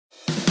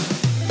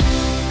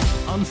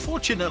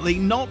Unfortunately,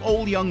 not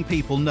all young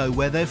people know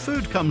where their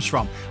food comes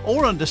from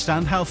or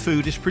understand how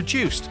food is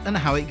produced and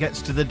how it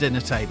gets to the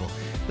dinner table.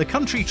 The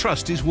Country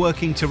Trust is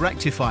working to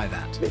rectify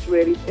that. It's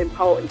really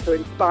important to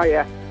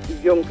inspire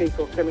young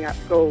people coming out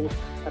of schools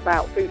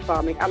about food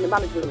farming and the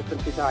management of the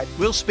countryside.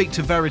 We'll speak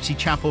to Verity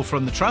Chappell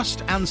from the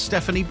Trust and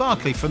Stephanie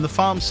Barclay from the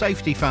Farm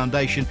Safety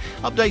Foundation,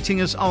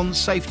 updating us on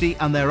safety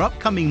and their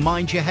upcoming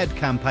Mind Your Head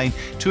campaign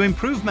to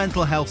improve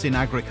mental health in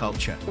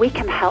agriculture. We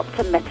can help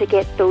to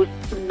mitigate those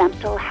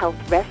mental health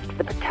risks,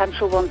 the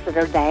potential ones that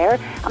are there,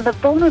 and the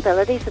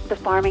vulnerabilities that the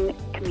farming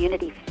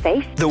community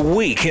face. The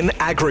Week in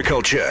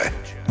Agriculture.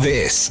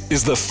 This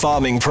is the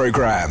Farming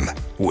Programme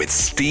with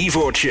Steve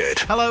Orchard.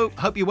 Hello,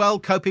 hope you're well,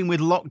 coping with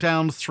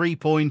lockdown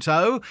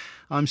 3.0.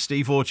 I'm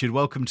Steve Orchard.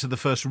 Welcome to the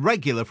first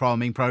regular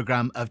farming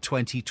programme of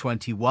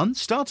 2021.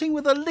 Starting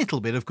with a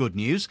little bit of good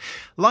news.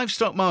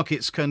 Livestock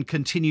markets can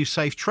continue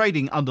safe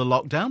trading under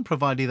lockdown,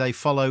 provided they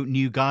follow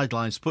new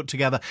guidelines put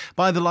together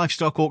by the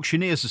Livestock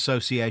Auctioneers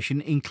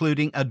Association,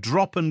 including a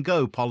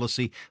drop-and-go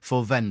policy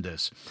for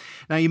vendors.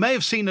 Now, you may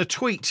have seen a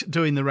tweet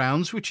doing the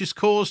rounds, which has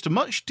caused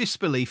much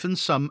disbelief and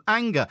some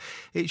anger.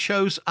 It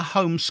shows a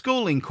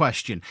homeschooling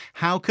question.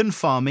 How can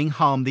farming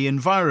harm the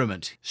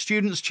environment?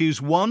 Students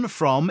choose one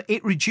from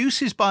it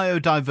reduces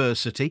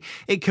biodiversity,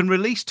 it can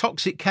release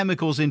toxic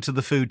chemicals into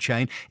the food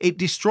chain, it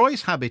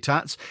destroys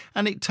habitats,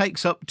 and it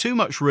takes up too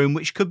much room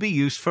which could be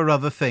used for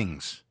other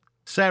things.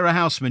 Sarah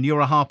Houseman, you're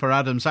a Harper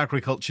Adams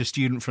agriculture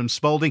student from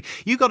Spalding.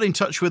 You got in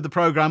touch with the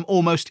programme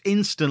almost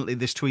instantly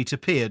this tweet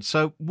appeared.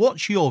 So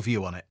what's your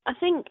view on it? I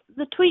think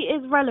the tweet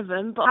is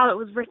relevant, but how it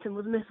was written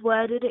was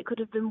misworded. It could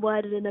have been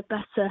worded in a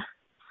better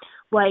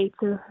way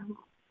to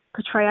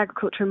portray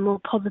agriculture in a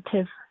more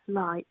positive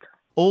light.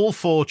 All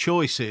four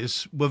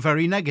choices were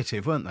very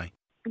negative, weren't they?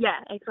 Yeah,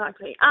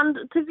 exactly. And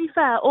to be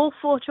fair, all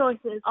four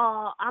choices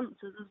are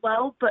answers as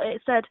well, but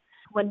it said,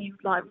 when you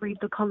read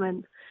the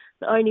comments,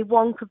 that only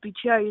one could be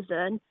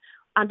chosen,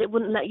 and it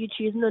wouldn't let you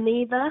choose none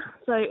either.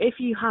 So if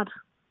you had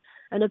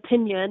an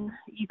opinion,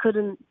 you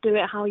couldn't do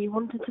it how you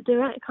wanted to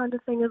do it, kind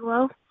of thing as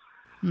well.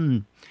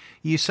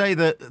 You say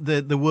that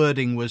the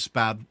wording was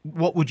bad.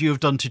 What would you have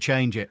done to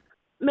change it?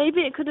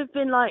 Maybe it could have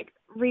been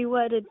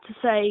reworded to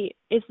say,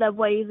 is there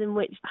ways in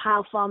which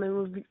how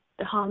farming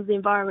harms the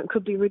environment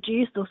could be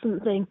reduced or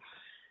something,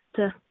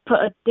 to put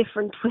a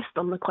different twist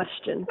on the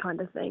question, kind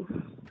of thing.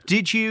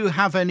 Did you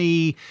have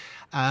any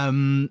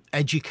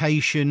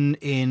education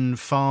in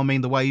farming,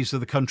 the ways of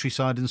the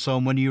countryside and so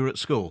on when you were at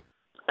school?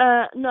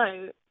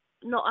 No,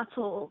 not at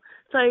all.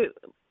 So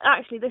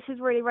actually this is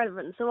really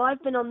relevant. So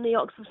I've been on the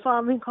Oxford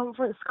Farming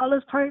Conference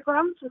Scholars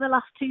Programme for the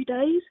last 2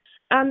 days,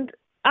 and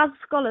as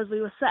scholars,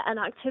 we were set an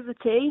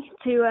activity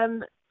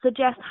to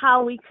suggest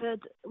how we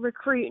could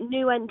recruit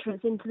new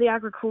entrants into the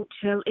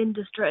agricultural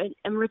industry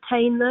and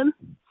retain them.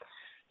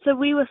 So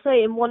we were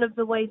saying one of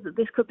the ways that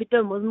this could be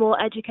done was more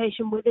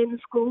education within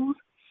schools.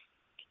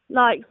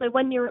 So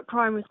when you're at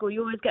primary school,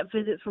 you always get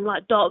visits from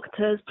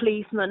doctors,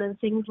 policemen and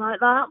things like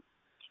that.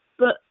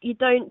 But you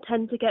don't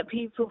tend to get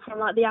people from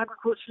the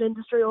agricultural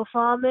industry or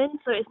farming.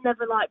 So it's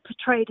never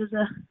portrayed as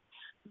a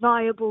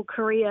viable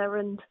career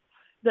and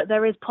that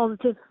there is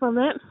positives from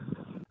it.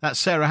 That's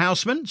Sarah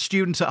Houseman,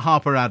 student at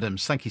Harper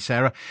Adams. Thank you,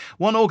 Sarah.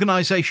 One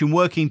organisation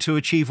working to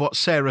achieve what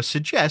Sarah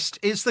suggests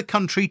is the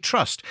Country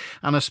Trust.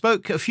 And I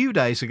spoke a few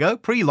days ago,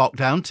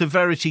 pre-lockdown, to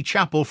Verity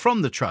Chappell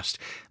from the Trust.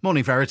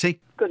 Morning,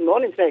 Verity. Good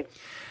morning, Steve.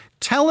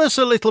 Tell us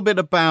a little bit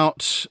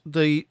about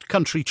the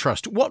Country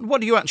Trust. What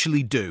do you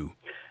actually do?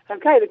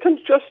 Okay, the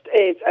Country Trust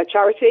is a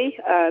charity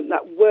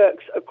that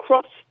works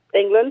across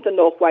England and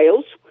North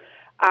Wales,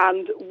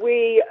 and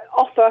we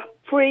offer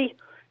free,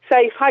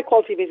 safe,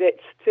 high-quality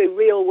visits to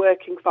real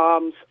working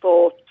farms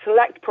for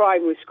select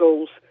primary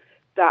schools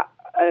that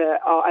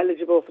are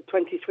eligible for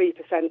 23%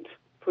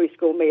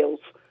 preschool meals,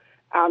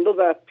 and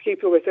other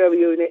pupil referral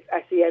units,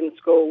 SEN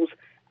schools,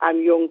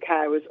 and young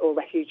carers or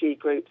refugee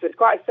groups. So it's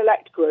quite a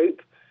select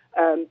group,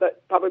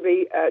 but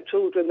probably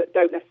children that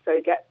don't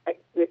necessarily get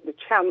the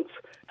chance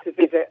to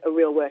visit a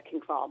real working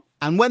farm.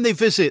 And when they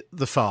visit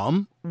the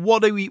farm,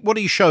 what are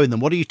you showing them?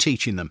 What are you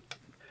teaching them?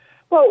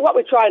 Well, what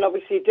we try and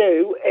obviously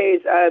do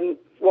is,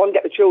 one,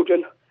 get the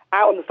children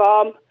out on the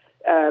farm,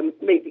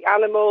 meet the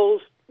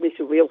animals, meet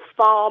a real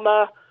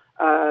farmer.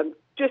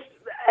 Just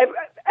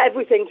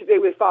everything to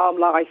do with farm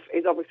life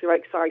is obviously very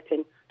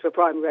exciting to a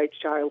primary age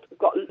child. We've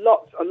got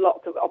lots and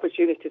lots of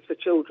opportunities for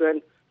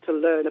children to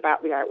learn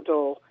about the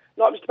outdoor.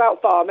 Not just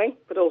about farming,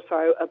 but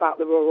also about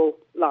the rural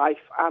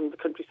life and the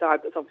countryside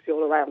that's obviously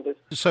all around us.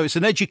 So it's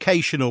an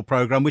educational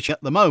programme, which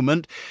at the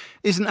moment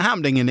isn't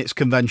happening in its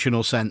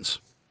conventional sense.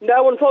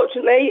 No,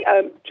 unfortunately.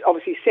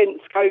 Obviously,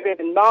 since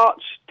COVID in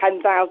March,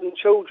 10,000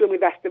 children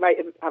we've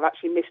estimated have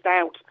actually missed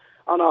out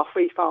on our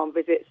free farm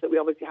visits that we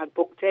obviously had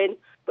booked in.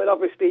 But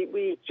obviously,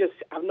 we just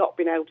have not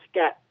been able to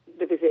get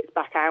the visits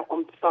back out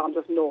on farms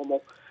as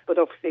normal. But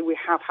obviously, we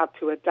have had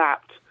to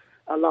adapt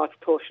a large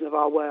portion of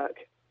our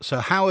work. So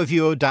how have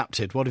you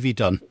adapted? What have you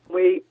done?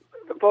 We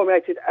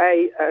formulated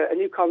a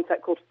new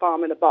concept called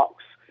Farm in a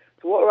Box.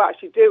 So what we're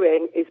actually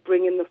doing is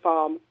bringing the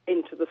farm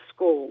into the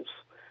schools.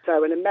 So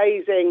So an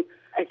amazing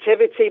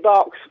activity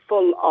box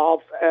full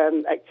of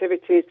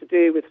activities to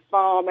do with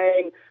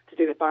farming, to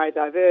do with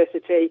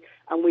biodiversity,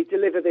 and we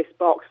deliver this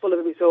box full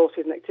of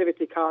resources and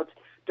activity cards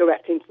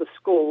direct into the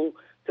school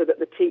so that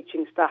the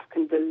teaching staff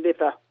can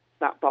deliver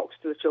that box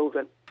to the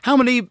children. How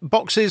many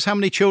boxes, how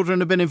many children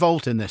have been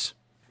involved in this?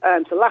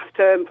 So last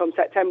term, from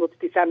September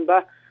to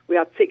December, we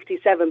had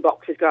 67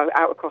 boxes go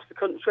out across the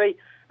country.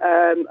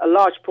 A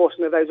large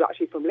portion of those are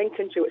actually from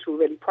Lincolnshire, which we're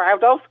really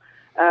proud of.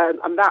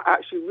 And that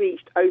actually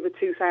reached over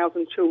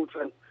 2,000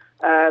 children.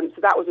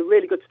 So that was a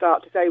really good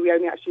start to say. We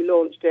only actually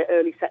launched it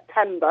early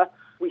September.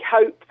 We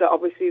hope that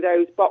obviously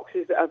those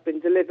boxes that have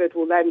been delivered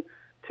will then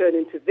turn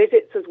into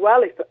visits as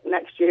well, if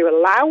next year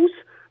allows,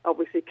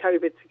 obviously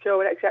COVID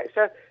secure,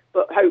 etc.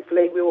 But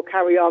hopefully we will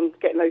carry on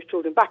getting those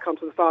children back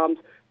onto the farms,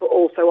 but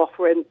also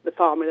offering the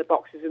farm in the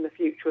boxes in the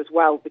future as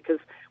well, because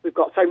we've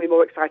got so many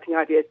more exciting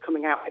ideas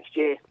coming out next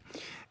year.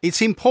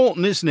 It's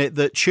important, isn't it,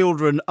 that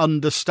children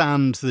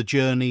understand the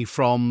journey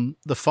from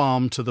the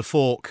farm to the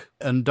fork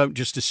and don't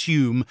just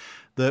assume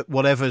that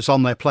whatever's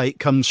on their plate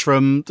comes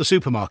from the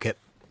supermarket.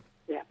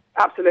 Yeah,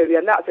 absolutely.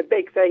 And that's a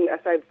big thing. I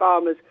say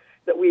farmers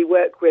that we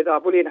work with, our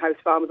brilliant host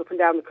farmers up and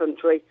down the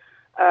country,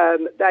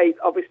 they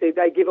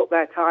give up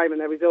their time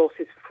and their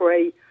resources for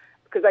free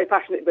because they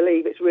passionately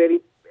believe it's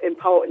really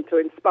important to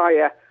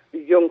inspire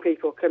young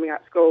people coming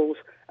out of schools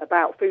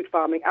about food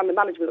farming and the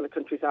management of the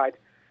countryside.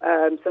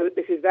 So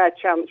this is their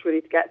chance really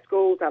to get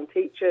schools and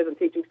teachers and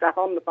teaching staff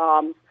on the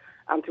farms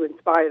and to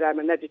inspire them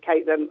and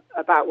educate them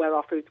about where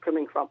our food's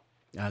coming from.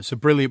 It's a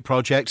brilliant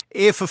project.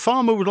 If a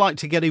farmer would like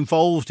to get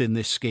involved in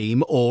this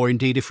scheme, or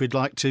indeed if we'd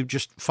like to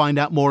just find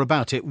out more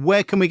about it,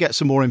 where can we get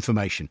some more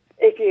information?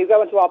 If you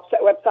go onto our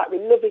website,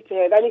 we'd love to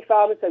hear of any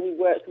farmers. So we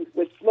work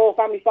with small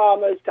family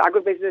farmers to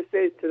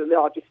agribusinesses to the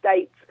large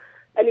estates.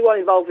 Anyone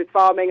involved with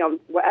farming on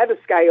whatever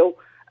scale,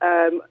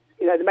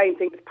 the main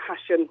thing is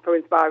passion for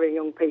inspiring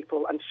young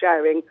people and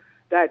sharing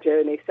their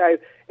journey. So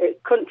it's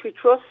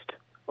countrytrust,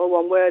 all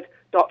one word,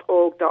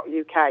 .org.uk.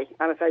 And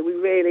I say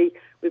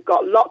we've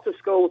got lots of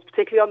schools,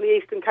 particularly on the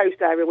eastern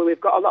coast area, where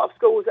we've got a lot of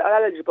schools that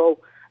are eligible.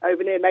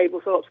 Over near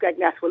Mablethorpe,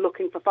 Skegness, we're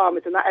looking for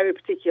farmers in that area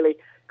particularly,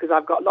 because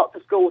I've got lots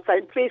of schools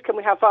saying, please can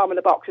we have farm in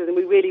the boxes, and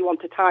we really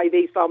want to tie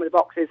these farm in the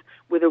boxes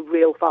with a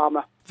real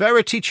farmer.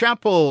 Verity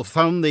Chappell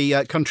from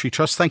the Country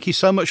Trust, thank you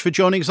so much for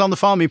joining us on the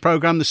farming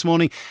programme this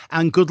morning,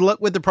 and good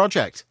luck with the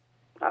project.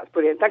 That's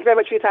brilliant. Thank you very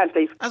much for your time,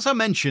 Steve. As I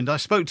mentioned, I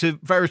spoke to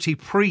Verity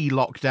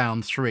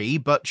pre-Lockdown 3,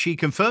 but she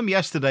confirmed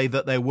yesterday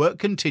that their work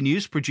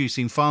continues,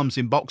 producing farms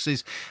in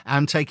boxes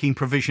and taking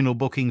provisional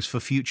bookings for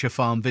future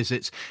farm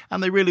visits.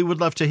 And they really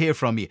would love to hear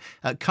from you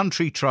at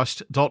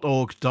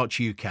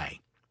countrytrust.org.uk.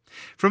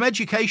 From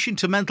education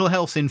to mental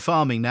health in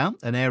farming now,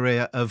 an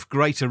area of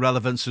greater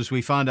relevance as we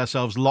find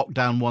ourselves locked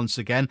down once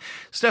again.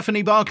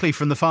 Stephanie Barclay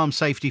from the Farm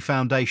Safety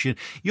Foundation,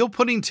 you're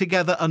putting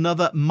together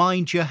another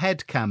Mind Your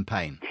Head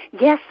campaign.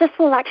 Yes, this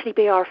will actually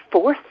be our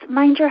fourth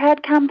Mind Your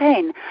Head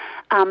campaign.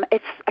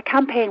 It's a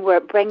campaign where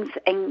it brings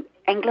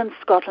England,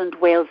 Scotland,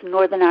 Wales,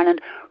 Northern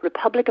Ireland,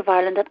 Republic of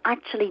Ireland, and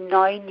actually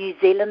now New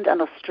Zealand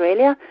and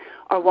Australia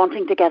are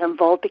wanting to get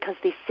involved because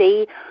they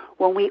see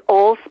when we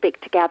all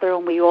speak together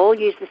and we all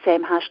use the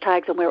same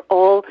hashtags and we're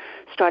all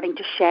starting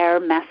to share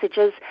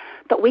messages,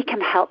 that we can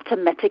help to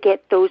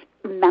mitigate those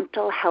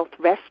mental health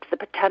risks, the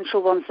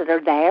potential ones that are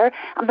there,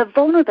 and the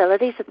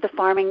vulnerabilities that the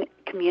farming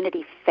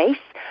community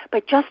face by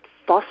just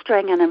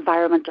fostering an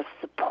environment of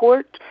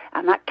support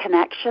and that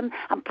connection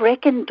and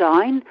breaking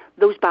down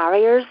those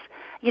barriers,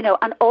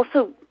 and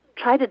also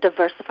try to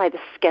diversify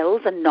the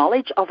skills and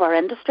knowledge of our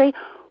industry,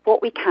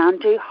 what we can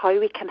do, how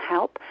we can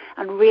help,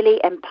 and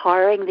really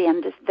empowering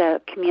the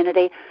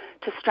community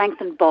to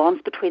strengthen bonds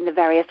between the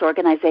various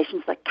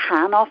organisations that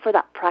can offer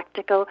that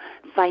practical,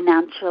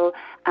 financial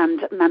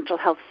and mental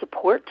health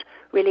support,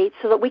 really,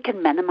 so that we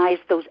can minimise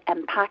those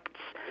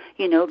impacts,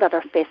 that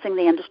are facing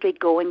the industry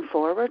going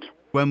forward.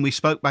 When we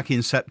spoke back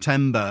in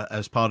September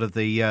as part of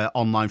the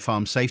Online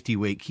Farm Safety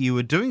Week, you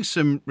were doing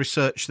some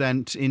research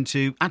then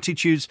into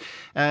attitudes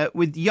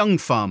with young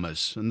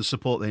farmers and the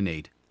support they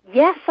need.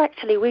 Yes,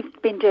 actually,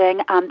 we've been doing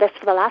this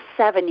for the last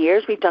 7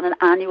 years. We've done an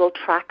annual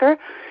tracker.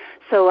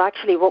 So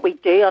actually what we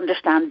do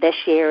understand this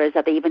year is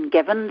that even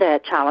given the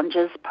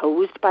challenges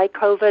posed by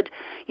COVID,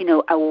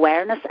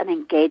 awareness and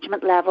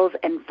engagement levels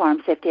in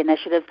farm safety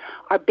initiatives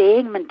are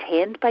being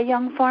maintained by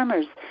young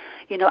farmers,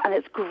 and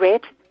it's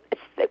great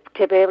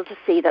to be able to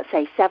see that,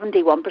 say,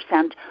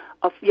 71%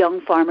 of young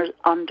farmers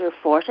under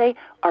 40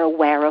 are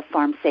aware of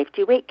Farm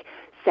Safety Week.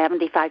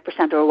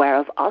 75% are aware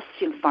of us,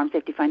 Farm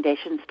Safety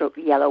Foundation /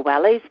 Yellow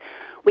Wellies.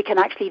 We can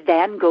actually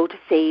then go to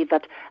see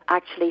that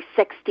actually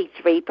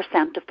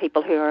 63% of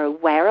people who are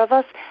aware of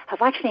us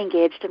have actually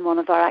engaged in one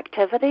of our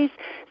activities.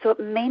 So it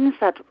means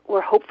that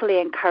we're hopefully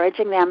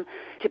encouraging them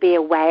to be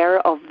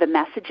aware of the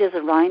messages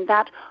around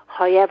that.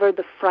 However,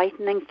 the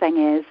frightening thing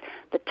is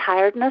the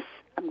tiredness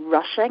and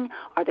rushing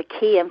are the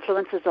key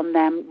influences on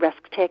them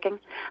risk-taking,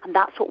 and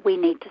that's what we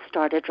need to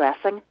start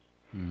addressing.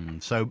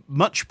 So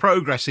much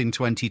progress in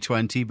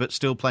 2020, but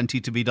still plenty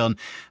to be done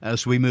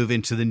as we move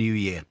into the new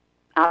year.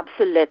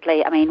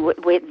 Absolutely. I mean,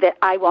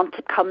 I want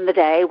to come the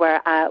day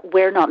where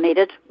we're not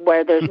needed,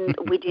 where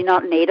we do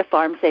not need a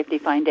Farm Safety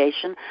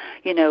Foundation,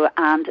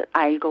 and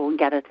I go and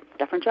get a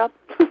different job.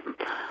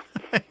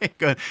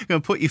 Go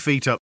and put your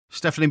feet up.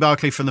 Stephanie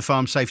Barclay from the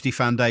Farm Safety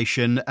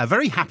Foundation, a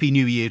very happy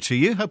new year to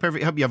you. Hope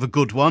you have a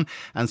good one,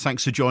 and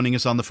thanks for joining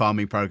us on the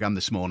farming programme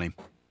this morning.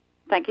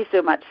 Thank you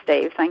so much,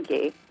 Steve. Thank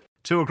you.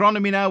 To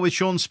agronomy now with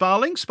Sean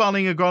Sparling,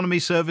 Sparling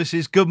Agronomy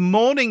Services. Good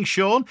morning,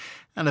 Sean,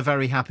 and a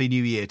very happy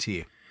new year to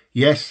you.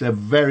 Yes, a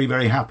very,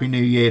 very happy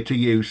new year to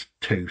you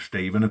too,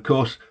 Steve. And of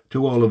course,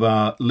 to all of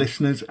our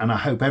listeners. And I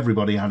hope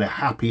everybody had a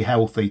happy,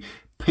 healthy,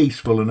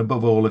 peaceful and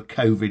above all, a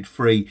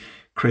COVID-free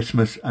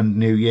Christmas and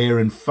New Year.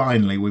 And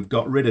finally, we've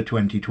got rid of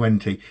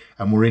 2020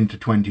 and we're into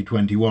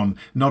 2021.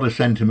 Not a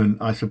sentiment,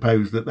 I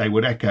suppose, that they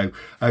would echo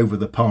over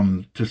the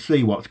pond. To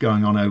see what's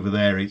going on over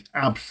there is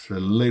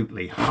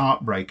absolutely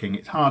heartbreaking.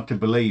 It's hard to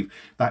believe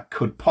that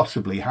could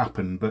possibly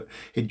happen, but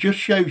it just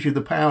shows you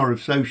the power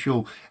of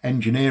social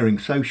engineering.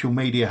 Social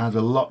media has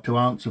a lot to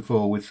answer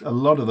for, with a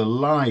lot of the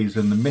lies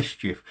and the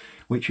mischief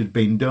which has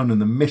been done, and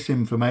the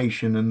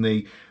misinformation and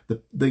the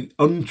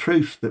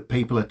untruths that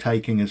people are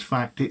taking as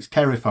fact. It's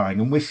terrifying,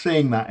 and we're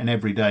seeing that in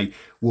everyday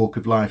walk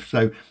of life.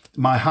 So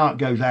my heart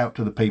goes out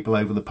to the people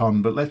over the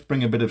pond, but let's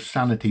bring a bit of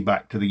sanity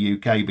back to the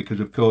UK,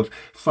 because of course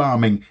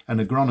farming and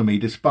agronomy,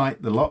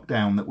 despite the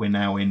lockdown that we're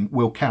now in,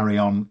 will carry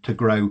on to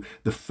grow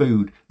the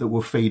food that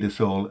will feed us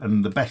all.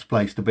 And the best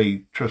place to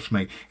be, trust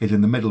me, is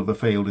in the middle of a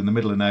field in the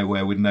middle of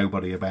nowhere with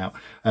nobody about,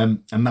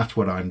 and that's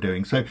what I'm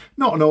doing. So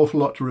not an awful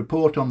lot to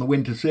report on the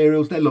winter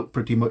cereals. They look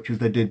pretty much as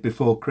they did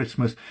before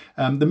Christmas.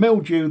 The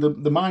mildew,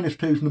 the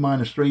 -2s and the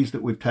 -3s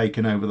that we've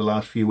taken over the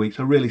last few weeks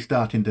are really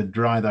starting to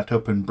dry that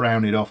up and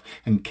brown it off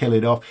and kill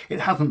it off. It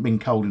hasn't been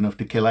cold enough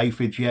to kill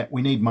aphids yet.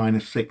 We need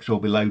 -6 or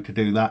below to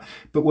do that,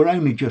 but we're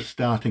only just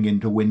starting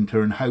into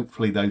winter, and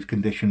hopefully those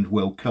conditions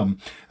will come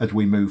as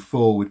we move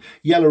forward.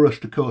 Yellow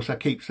rust, of course, I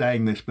keep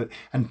saying this, but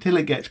until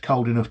it gets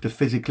cold enough to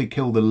physically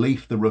kill the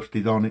leaf the rust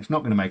is on, it's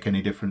not going to make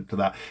any difference to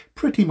that.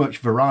 Pretty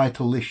much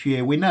varietal this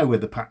year. We know where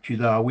the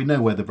patches are, we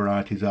know where the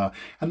varieties are,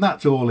 and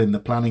that's all in the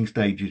planning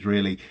stages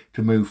really,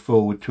 to move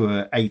forward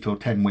to 8 or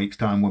 10 weeks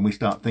time when we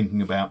start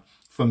thinking about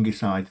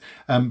fungicides.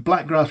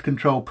 Blackgrass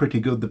control pretty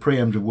good. The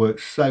preems have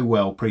worked so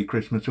well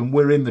pre-Christmas, and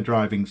we're in the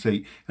driving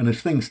seat, and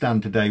as things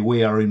stand today,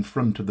 we are in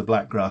front of the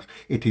blackgrass.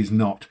 It is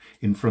not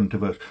in front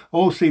of us.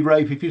 Oilseed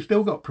rape, if you've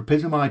still got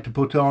propyzamide to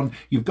put on,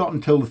 you've got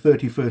until the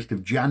 31st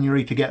of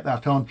January to get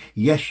that on.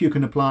 Yes, you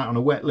can apply it on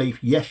a wet leaf.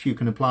 Yes, you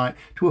can apply it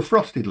to a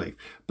frosted leaf.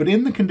 But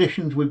in the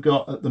conditions we've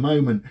got at the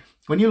moment,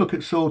 when you look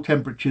at soil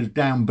temperatures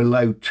down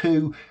below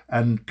 2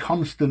 and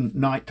constant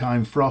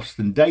nighttime frost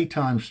and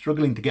daytime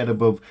struggling to get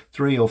above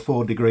 3 or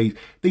 4 degrees,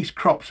 these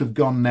crops have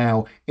gone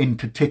now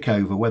into tick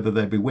over, whether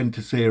they be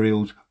winter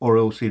cereals or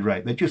oilseed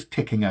rape. They're just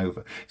ticking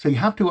over. So you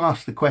have to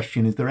ask the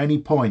question, is there any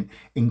point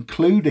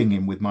including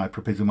in with my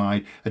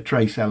propyzamide a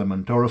trace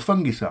element or a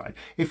fungicide?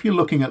 If you're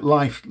looking at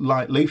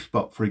light leaf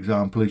spot, for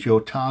example, as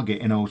your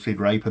target in oilseed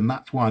rape, and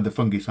that's why the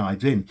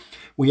fungicide's in,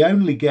 we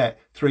only get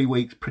 3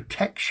 weeks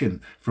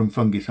protection from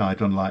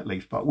fungicides on light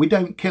leaf spot. We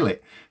don't kill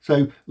it.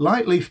 So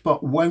light leaf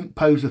spot won't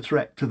pose a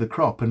threat to the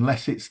crop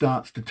unless it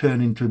starts to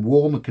turn into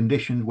warmer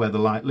conditions where the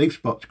light leaf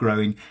spot's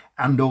growing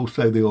and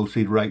also the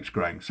oilseed rape's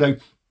growing. So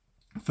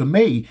for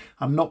me,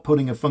 I'm not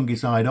putting a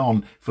fungicide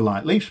on for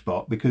light leaf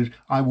spot, because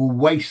I will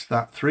waste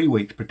that 3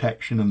 weeks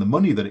protection and the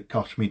money that it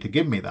costs me to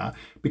give me that,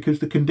 because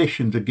the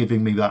conditions are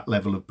giving me that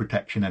level of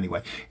protection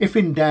anyway. If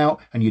in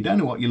doubt and you don't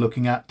know what you're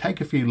looking at,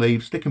 take a few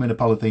leaves, stick them in a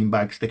polythene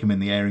bag, stick them in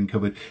the airing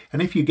cupboard,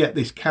 and if you get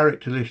this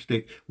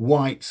characteristic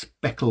white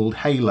speckled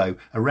halo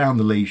around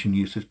the lesion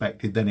you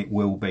suspected, then it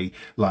will be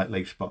light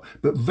leaf spot.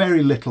 But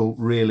very little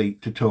really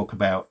to talk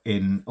about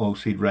in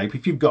oilseed rape.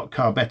 If you've got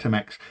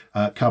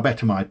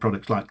carbetamide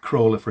products like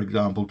for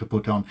example, to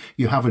put on,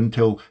 you have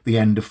until the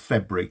end of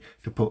February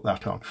to put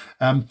that on.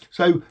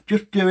 So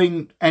just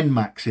doing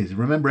N-maxes.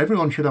 Remember,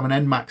 everyone should have an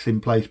N-max in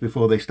place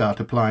before they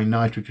start applying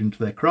nitrogen to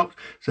their crops.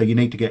 So you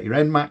need to get your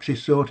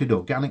N-maxes sorted,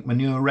 organic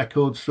manure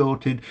records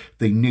sorted,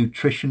 the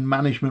nutrition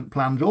management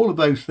plans, all of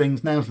those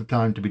things. Now's the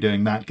time to be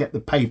doing that. Get the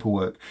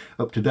paperwork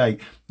up to date.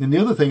 And the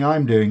other thing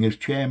I'm doing as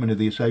chairman of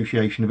the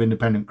Association of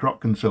Independent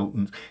Crop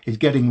Consultants is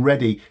getting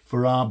ready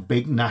for our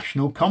big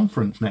national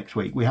conference next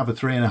week. We have a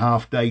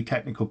 3.5-day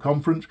technical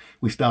conference.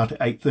 We start at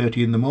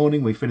 8:30 in the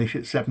morning. We finish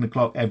at 7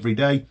 o'clock every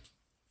day.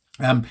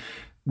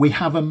 We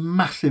have a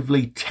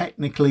massively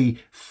technically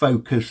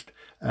focused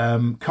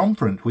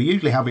conference. We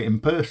usually have it in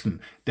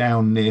person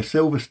down near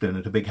Silverstone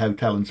at a big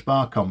hotel and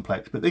spa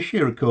complex. But this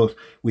year, of course,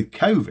 with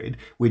COVID,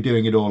 we're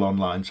doing it all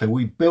online. So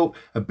we built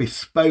a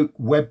bespoke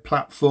web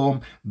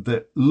platform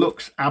that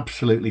looks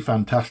absolutely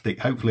fantastic.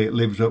 Hopefully it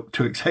lives up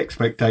to its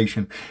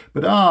expectation.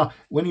 But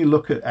when you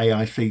look at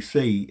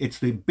AICC, it's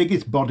the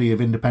biggest body of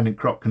independent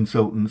crop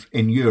consultants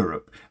in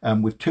Europe,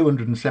 with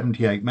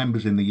 278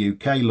 members in the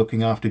UK,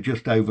 looking after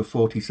just over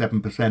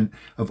 47%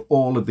 of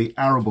all of the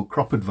arable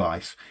crop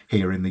advice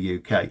here in the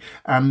UK.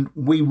 And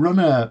we run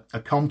a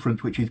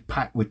conference which is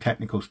packed with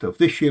technical stuff.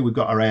 This year we've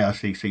got our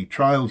AICC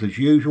trials as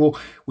usual.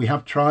 We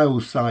have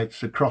trials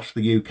sites across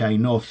the UK,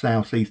 north,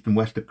 south, east and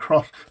west,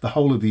 across the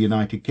whole of the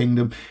United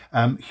Kingdom.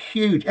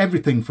 Huge,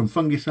 everything from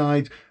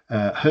fungicides,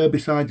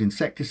 herbicides,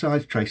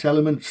 insecticides, trace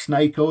elements,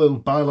 snake oil,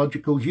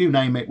 biologicals, you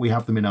name it, we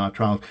have them in our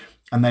trials.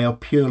 And they are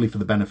purely for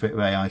the benefit of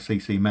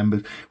AICC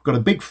members. We've got a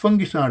big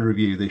fungicide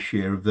review this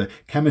year of the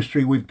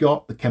chemistry we've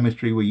got, the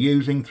chemistry we're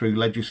using through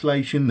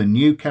legislation, the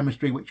new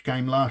chemistry which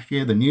came last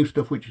year, the new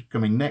stuff which is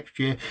coming next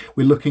year.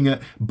 We're looking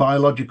at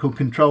biological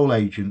control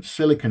agents,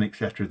 silicon,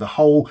 etc. The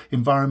whole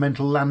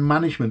environmental land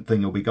management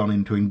thing will be gone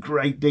into in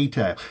great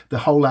detail. The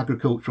whole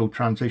agricultural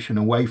transition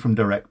away from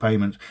direct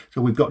payments.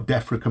 So we've got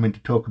DEFRA coming to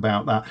talk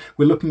about that.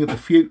 We're looking at the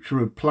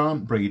future of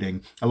plant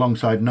breeding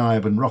alongside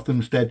NIAB and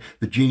Rothamsted,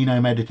 the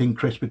genome editing,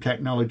 CRISPR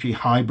technology,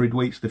 hybrid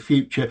wheats, the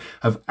future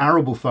of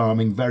arable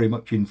farming very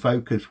much in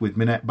focus, with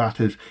Minette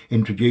Batters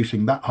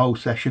introducing that whole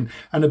session,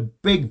 and a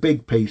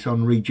big piece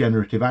on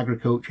regenerative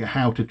agriculture,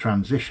 how to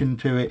transition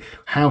to it,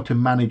 how to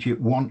manage it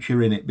once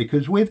you're in it,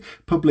 because with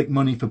public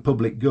money for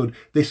public good,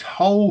 this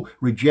whole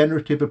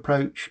regenerative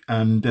approach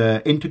and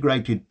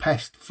integrated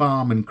pest,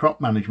 farm and crop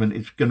management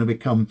is going to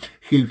become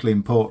hugely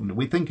important.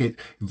 We think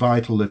it's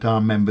vital that our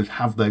members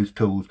have those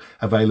tools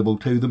available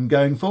to them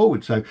going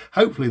forward. So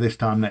hopefully this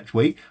time next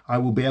week I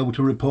will be able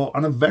to report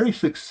on a very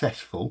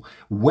successful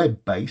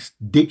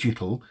web-based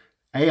digital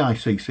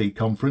AICC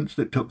conference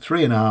that took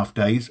 3.5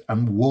 days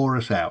and wore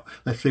us out.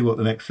 Let's see what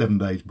the next 7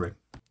 days bring.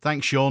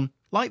 Thanks, Sean.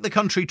 Like the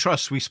Country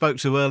Trust we spoke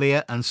to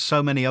earlier and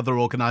so many other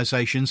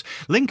organisations,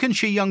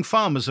 Lincolnshire young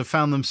farmers have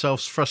found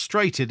themselves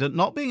frustrated at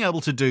not being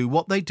able to do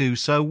what they do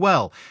so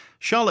well.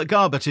 Charlotte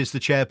Garbett is the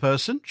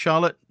chairperson.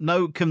 Charlotte,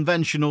 no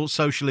conventional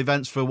social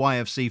events for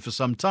YFC for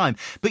some time,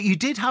 but you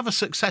did have a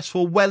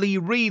successful Welly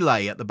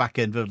relay at the back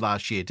end of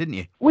last year, didn't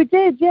you? We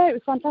did, yeah, it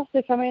was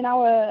fantastic. I mean,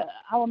 our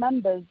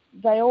members,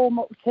 they all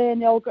mucked in,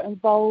 they all got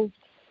involved.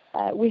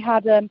 We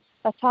had a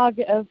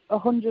target of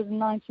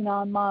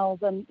 199 miles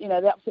and, they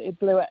absolutely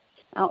blew it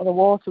out of the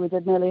water. We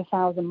did nearly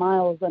 1,000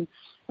 miles, and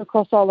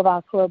across all of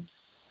our clubs,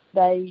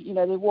 they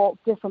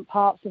walked different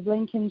parts of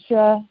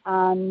Lincolnshire,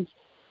 and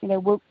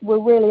we're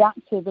really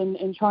active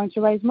in trying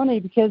to raise money,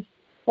 because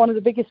one of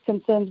the biggest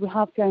concerns we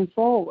have going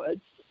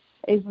forward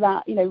is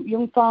that,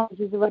 Young Farmers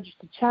is a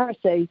registered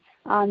charity,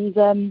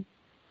 and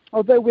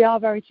although we are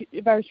very,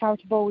 very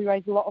charitable, we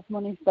raise a lot of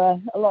money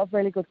for a lot of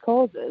really good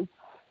causes.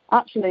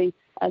 Actually,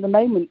 at the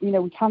moment, we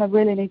kind of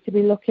really need to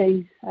be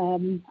looking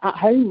at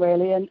home,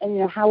 really,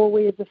 and how are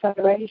we as a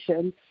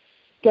federation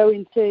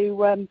going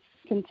to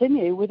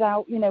continue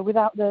without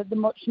the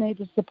much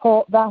needed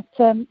support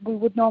that we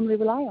would normally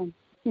rely on.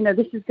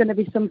 This is going to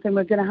be something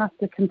we're going to have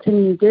to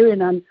continue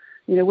doing, and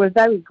we're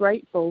very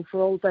grateful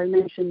for all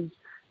donations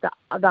that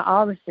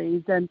are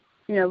received, and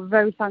we're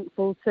very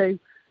thankful to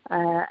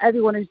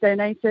everyone who's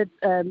donated,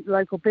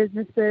 local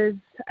businesses,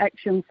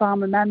 ex-Young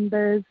Farmer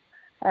members,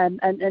 and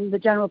the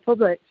general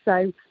public.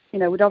 So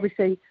we'd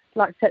obviously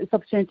like to take this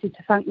opportunity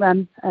to thank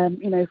them,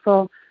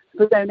 for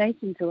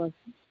donating to us.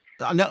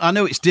 I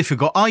know it's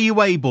difficult. Are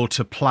you able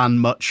to plan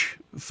much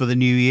for the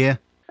new year?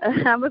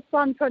 I must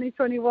plan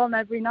 2021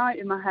 every night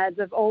in my head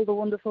of all the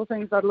wonderful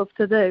things I'd love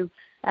to do.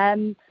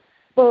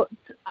 But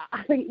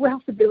I think we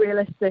have to be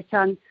realistic,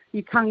 and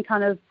you can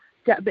kind of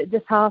get a bit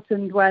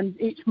disheartened when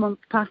each month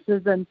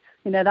passes and,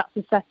 that's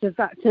a set of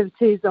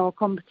activities or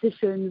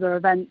competitions or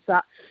events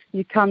that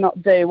you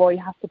cannot do or you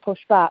have to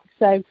push back.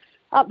 So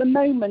at the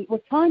moment, we're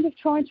kind of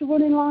trying to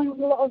run in line with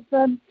a lot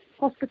of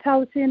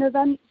hospitality and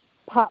events.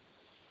 Perhaps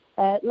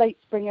late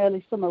spring,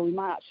 early summer, we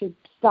might actually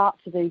start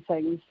to do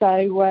things.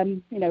 So,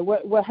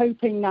 we're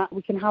hoping that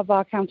we can have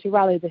our county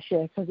rally this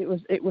year, because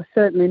it was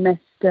certainly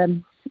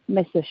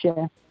missed this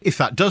year. If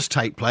that does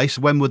take place,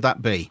 when would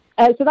that be?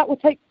 So that will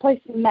take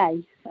place in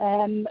May.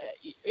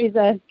 Is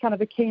a kind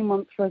of a key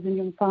month for us in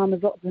Young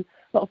Farmers. Lots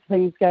of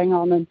things going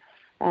on, and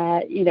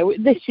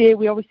this year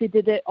we obviously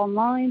did it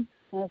online.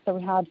 So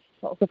we had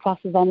lots of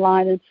classes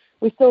online, and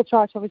we still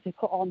try to obviously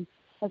put on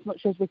as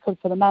much as we could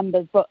for the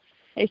members, but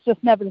it's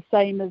just never the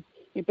same as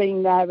you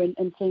being there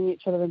and seeing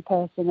each other in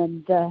person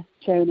and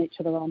cheering each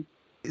other on.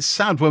 It's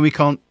sad when we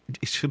can't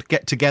sort of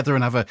get together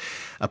and have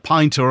a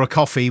pint or a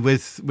coffee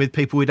with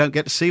people we don't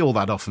get to see all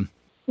that often.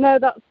 No,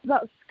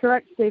 that's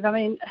correct, Steve. I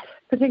mean,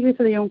 particularly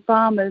for the Young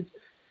Farmers,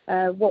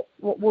 what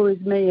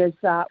worries me is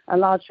that a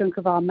large chunk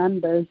of our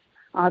members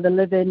either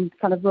live in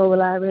kind of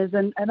rural areas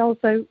and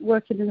also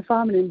working in the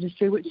farming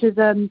industry, which is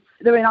they're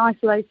in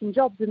isolating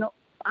jobs. They're not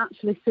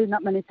actually seeing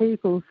that many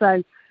people.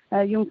 So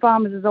Young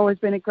Farmers has always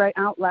been a great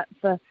outlet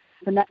for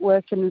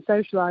networking and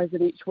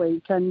socialising each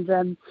week.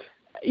 And,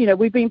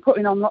 we've been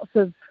putting on lots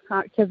of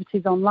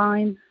activities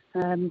online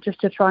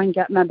just to try and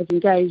get members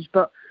engaged.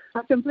 But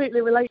I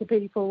completely relate to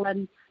people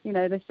when,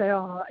 they say,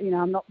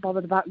 I'm not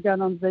bothered about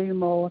going on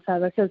Zoom or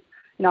whatever, because,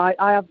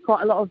 I have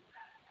quite a lot of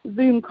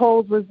Zoom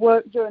calls with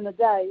work during the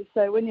day.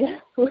 So when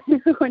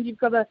you've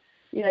got to,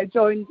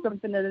 join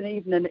something in an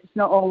evening, it's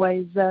not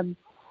always, the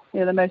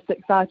most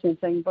exciting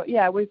thing. But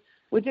yeah,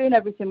 we're doing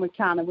everything we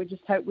can, and we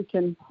just hope we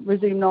can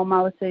resume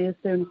normality as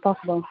soon as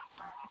possible.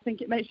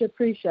 think it makes you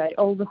appreciate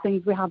all the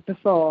things we had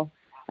before.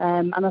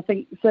 And I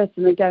think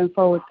certainly going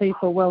forward,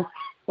 people will,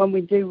 when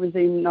we do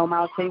resume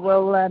normality,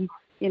 will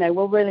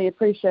really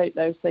appreciate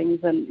those things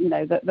and,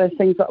 those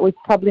things that we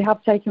probably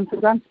have taken for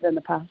granted in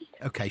the past.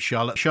 OK,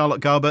 Charlotte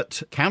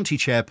Garbett, County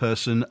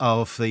Chairperson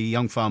of the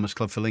Young Farmers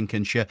Club for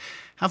Lincolnshire.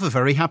 Have a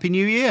very happy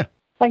New Year.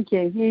 Thank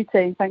you. You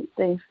too. Thanks,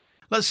 Steve.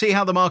 Let's see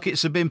how the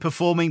markets have been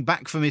performing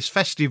back from his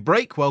festive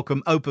break.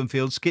 Welcome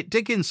Openfield's Kit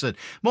Dickinson.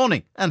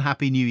 Morning and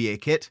Happy New Year,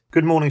 Kit.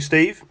 Good morning,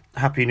 Steve.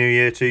 Happy New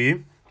Year to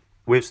you.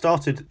 We've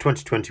started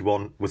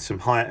 2021 with some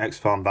higher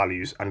ex-farm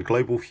values, and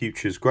global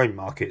futures grain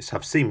markets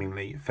have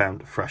seemingly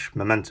found fresh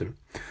momentum.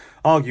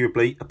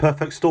 Arguably, a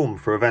perfect storm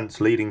for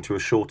events leading to a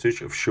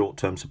shortage of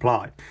short-term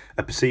supply,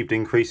 a perceived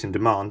increase in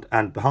demand,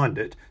 and behind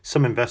it,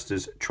 some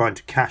investors trying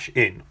to cash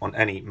in on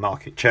any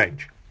market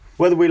change.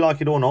 Whether we like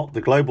it or not,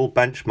 the global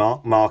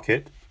benchmark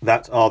market,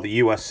 that are the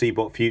US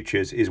CBOT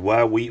futures, is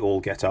where we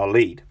all get our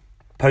lead.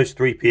 Post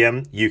 3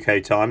 p.m.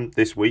 UK time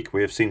this week,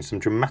 we have seen some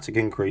dramatic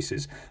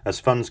increases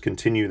as funds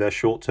continue their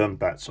short-term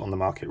bets on the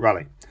market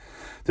rally.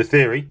 The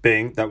theory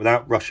being that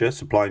without Russia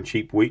supplying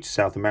cheap wheat to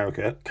South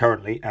America,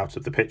 currently out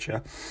of the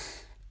picture,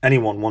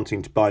 anyone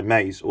wanting to buy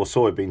maize or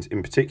soybeans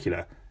in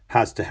particular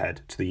has to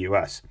head to the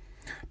US.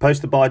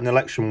 Post the Biden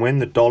election win,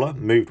 the dollar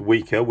moved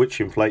weaker, which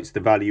inflates the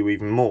value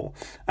even more,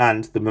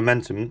 and the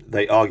momentum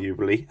they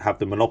arguably have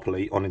the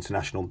monopoly on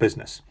international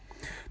business.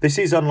 This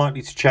is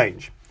unlikely to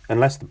change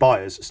unless the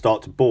buyers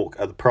start to balk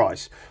at the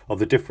price of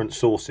the different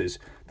sources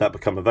that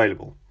become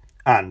available,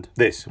 and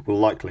this will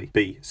likely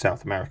be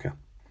South America.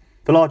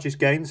 The largest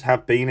gains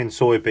have been in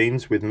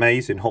soybeans, with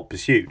maize in hot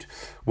pursuit.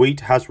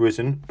 Wheat has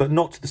risen, but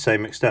not to the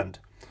same extent.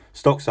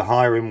 Stocks are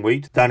higher in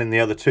wheat than in the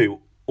other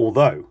two,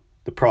 although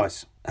the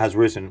price has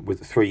risen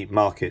with three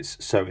markets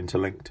so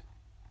interlinked.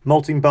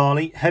 Malting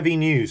barley, heavy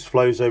news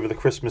flows over the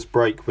Christmas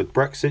break, with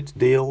Brexit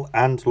deal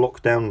and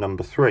lockdown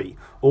number 3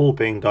 all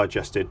being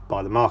digested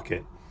by the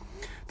market.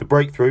 The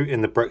breakthrough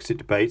in the Brexit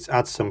debates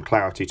adds some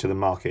clarity to the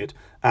market,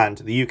 and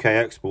the UK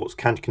exports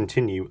can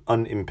continue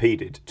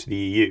unimpeded to the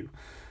EU.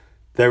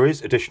 There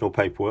is additional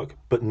paperwork,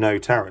 but no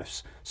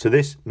tariffs, so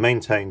this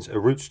maintains a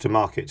route to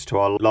market to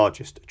our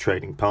largest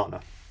trading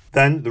partner.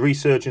 Then the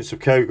resurgence of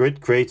COVID,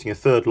 creating a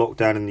third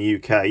lockdown in the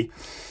UK,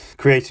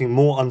 creating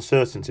more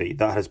uncertainty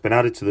that has been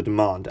added to the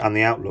demand and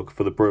the outlook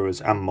for the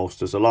brewers and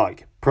maltsters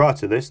alike. Prior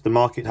to this, the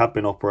market had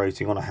been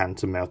operating on a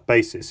hand-to-mouth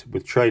basis,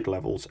 with trade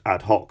levels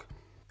ad hoc.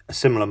 A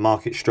similar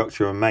market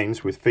structure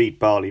remains, with feed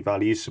barley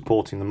values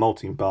supporting the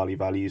malting barley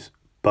values,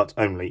 but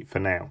only for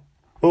now.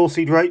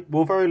 Oilseed rate,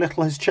 well, very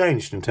little has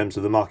changed in terms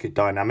of the market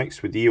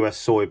dynamics, with the US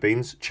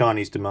soybeans,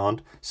 Chinese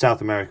demand, South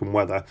American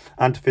weather,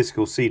 and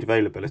physical seed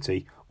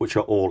availability, which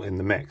are all in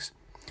the mix.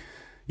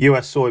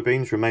 US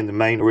soybeans remain the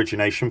main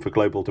origination for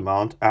global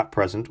demand at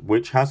present,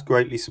 which has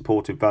greatly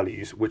supported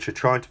values which are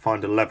trying to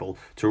find a level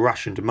to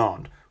ration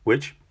demand,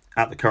 which,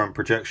 at the current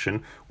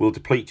projection, will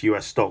deplete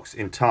US stocks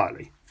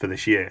entirely for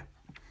this year.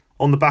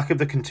 On the back of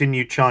the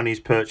continued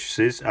Chinese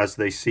purchases as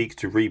they seek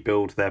to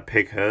rebuild their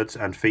pig herds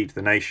and feed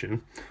the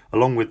nation,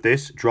 along with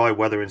this, dry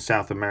weather in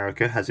South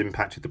America has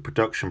impacted the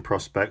production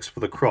prospects for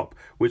the crop,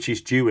 which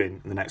is due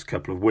in the next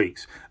couple of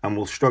weeks and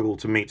will struggle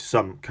to meet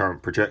some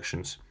current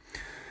projections.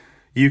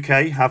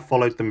 UK have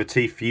followed the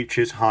Matif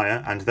futures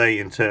higher, and they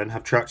in turn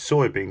have tracked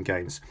soybean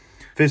gains.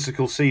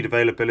 Physical seed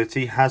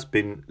availability has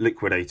been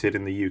liquidated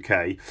in the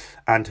UK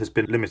and has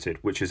been limited,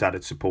 which has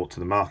added support to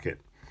the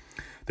market.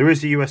 There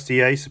is a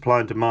USDA supply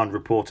and demand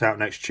report out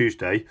next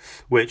Tuesday,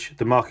 which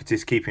the market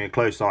is keeping a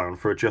close eye on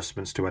for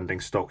adjustments to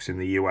ending stocks in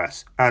the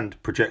US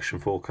and projection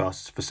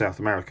forecasts for South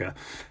America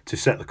to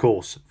set the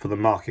course for the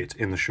market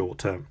in the short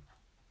term.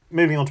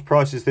 Moving on to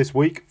prices this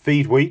week,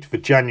 feed wheat for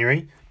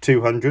January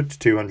 200 to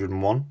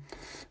 201,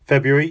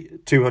 February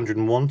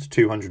 201 to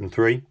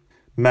 203,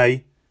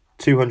 May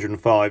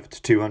 205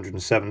 to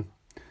 207,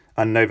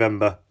 and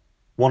November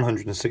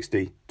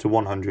 160 to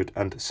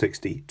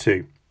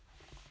 162.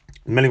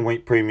 Milling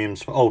wheat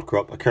premiums for old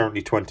crop are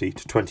currently £20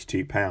 to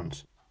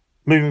 £22.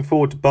 Moving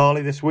forward to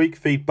barley this week,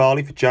 feed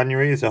barley for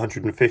January is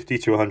 150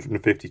 to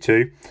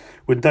 152,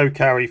 with no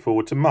carry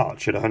forward to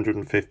March at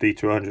 150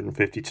 to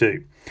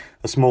 152.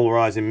 A small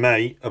rise in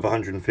May of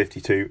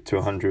 152 to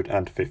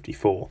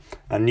 154,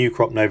 and new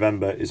crop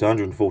November is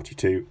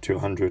 142 to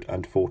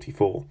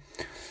 144.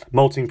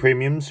 Malting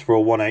premiums for a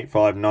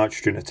 185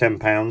 nitrogen are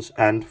 £10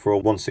 and for a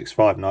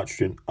 165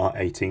 nitrogen are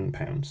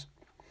 £18.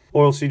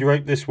 Oilseed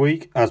rape this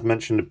week, as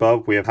mentioned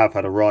above, we have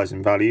had a rise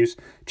in values.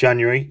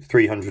 January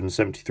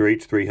 373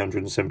 to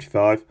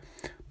 375,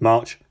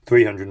 March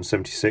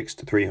 376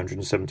 to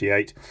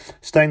 378,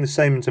 staying the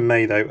same into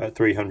May though at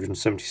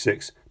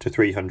 376 to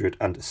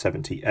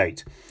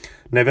 378.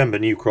 November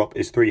new crop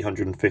is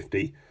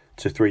 350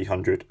 to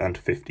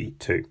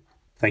 352.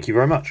 Thank you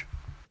very much.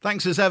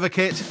 Thanks as ever,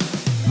 Kit.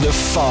 The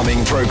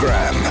Farming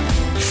Programme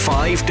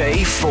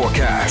 5-day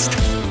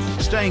forecast.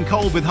 Staying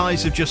cold with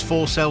highs of just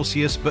 4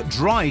 Celsius, but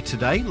dry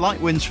today. Light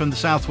winds from the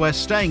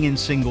southwest staying in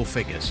single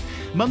figures.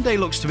 Monday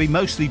looks to be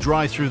mostly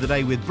dry through the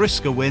day with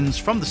brisker winds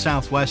from the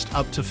southwest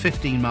up to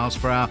 15 miles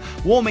per hour,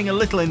 warming a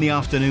little in the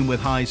afternoon with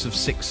highs of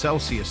 6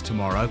 Celsius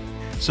tomorrow.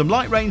 Some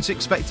light rains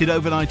expected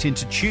overnight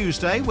into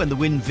Tuesday when the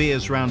wind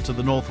veers round to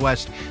the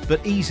northwest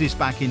but eases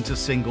back into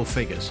single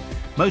figures.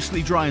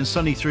 Mostly dry and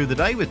sunny through the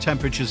day with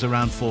temperatures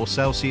around 4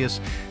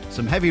 Celsius.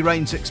 Some heavy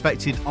rains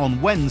expected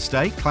on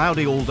Wednesday,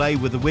 cloudy all day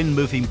with the wind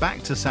moving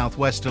back to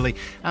southwesterly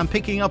and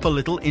picking up a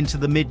little into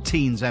the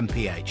mid-teens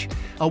mph.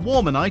 A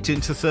warmer night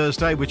into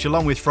Thursday, which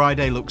along with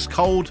Friday looks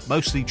cold,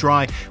 mostly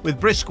dry with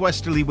brisk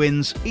westerly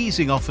winds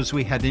easing off as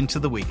we head into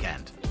the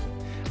weekend.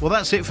 Well,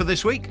 that's it for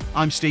this week.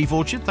 I'm Steve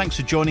Orchard. Thanks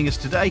for joining us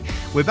today.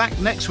 We're back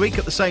next week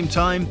at the same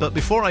time, but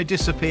before I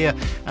disappear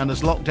and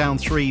as Lockdown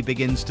 3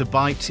 begins to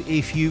bite,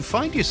 if you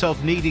find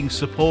yourself needing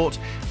support,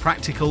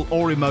 practical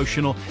or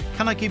emotional,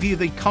 can I give you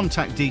the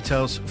contact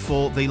details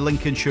for the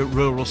Lincolnshire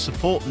Rural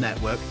Support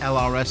Network,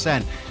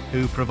 LRSN,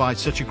 who provide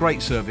such a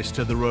great service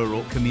to the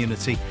rural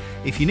community.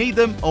 If you need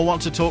them or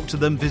want to talk to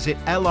them,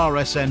 visit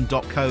lrsn.co.uk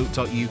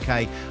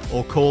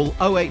or call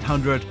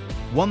 0800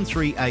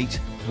 138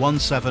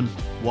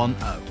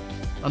 1710.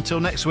 Until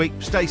next week,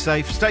 stay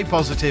safe, stay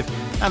positive,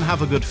 and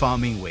have a good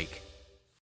farming week.